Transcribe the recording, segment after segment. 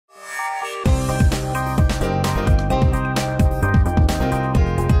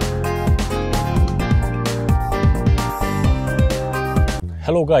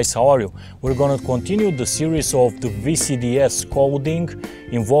Hello guys, how are you? We're gonna continue the series of the VCDS coding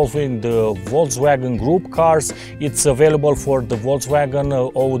involving the Volkswagen group cars. It's available for the Volkswagen,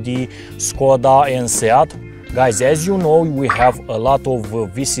 Audi, Skoda and Seat. Guys, as you know, we have a lot of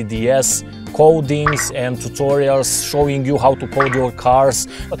VCDS codings and tutorials showing you how to code your cars.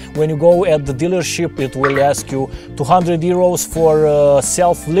 When you go at the dealership, it will ask you 200 euros for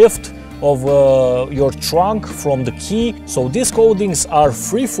self-lift of your trunk from the key. So these codings are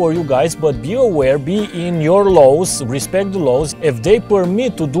free for you guys, but be aware, be in your laws, respect the laws. If they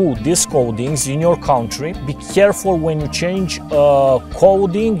permit to do these codings in your country, be careful when you change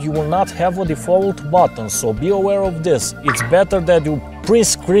coding, you will not have a default button, so be aware of this. It's better that you print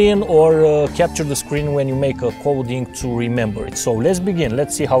screen or capture the screen when you make a coding to remember it. So let's begin,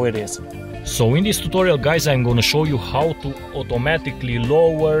 let's see how it is. So in this tutorial, guys, I'm going to show you how to automatically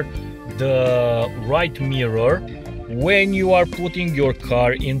lower the right mirror when you are putting your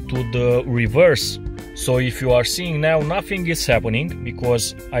car into the reverse. So if you are seeing now, nothing is happening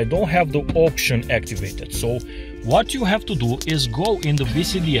because I don't have the option activated. So what you have to do is go in the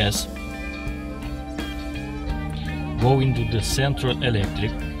VCDS, go into the central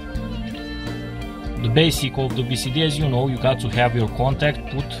electric. The basic of the VCDS, you know, you got to have your contact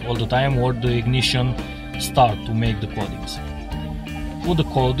put all the time or the ignition start to make the codings. Put the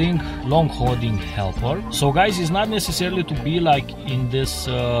coding, long coding helper. So guys, it's not necessarily to be like in this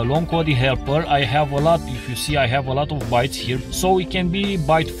long coding helper. I have a lot, if you see, I have a lot of bytes here. So it can be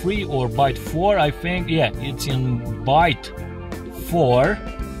byte 3 or byte 4, I think. Yeah, it's in byte 4.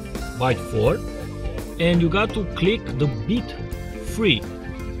 And you got to click the bit 3.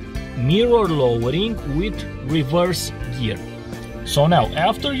 Mirror lowering with reverse gear. So now,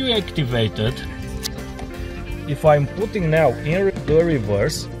 after you activate it, if I'm putting now in the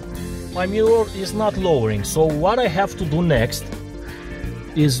reverse, my mirror is not lowering. So what I have to do next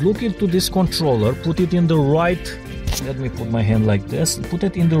is look into this controller, put it in the right, let me put my hand like this, put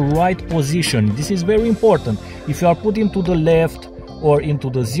it in the right position. This is very important. If you are putting to the left or into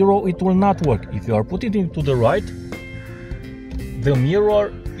the zero, it will not work. If you are putting it into the right, the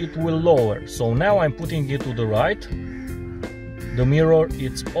mirror, it will lower. So now I'm putting it to the right. The mirror,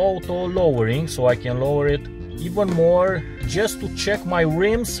 it's auto lowering, so I can lower it even more just to check my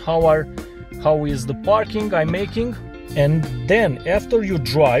rims, how is the parking I'm making. And then after you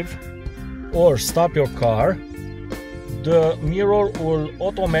drive or stop your car, the mirror will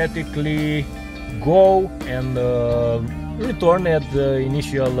automatically go and return at the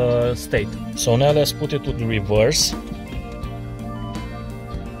initial state. So now let's put it to the reverse,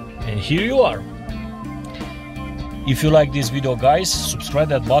 and here you are. If you like this video, guys, subscribe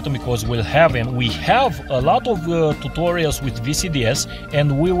that button because we have a lot of tutorials with VCDS,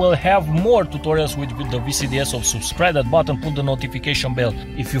 and we will have more tutorials with the VCDS. So subscribe that button, put the notification bell.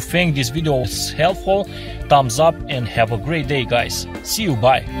 If you think this video is helpful, thumbs up, and have a great day, guys. See you,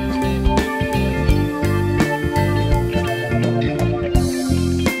 bye.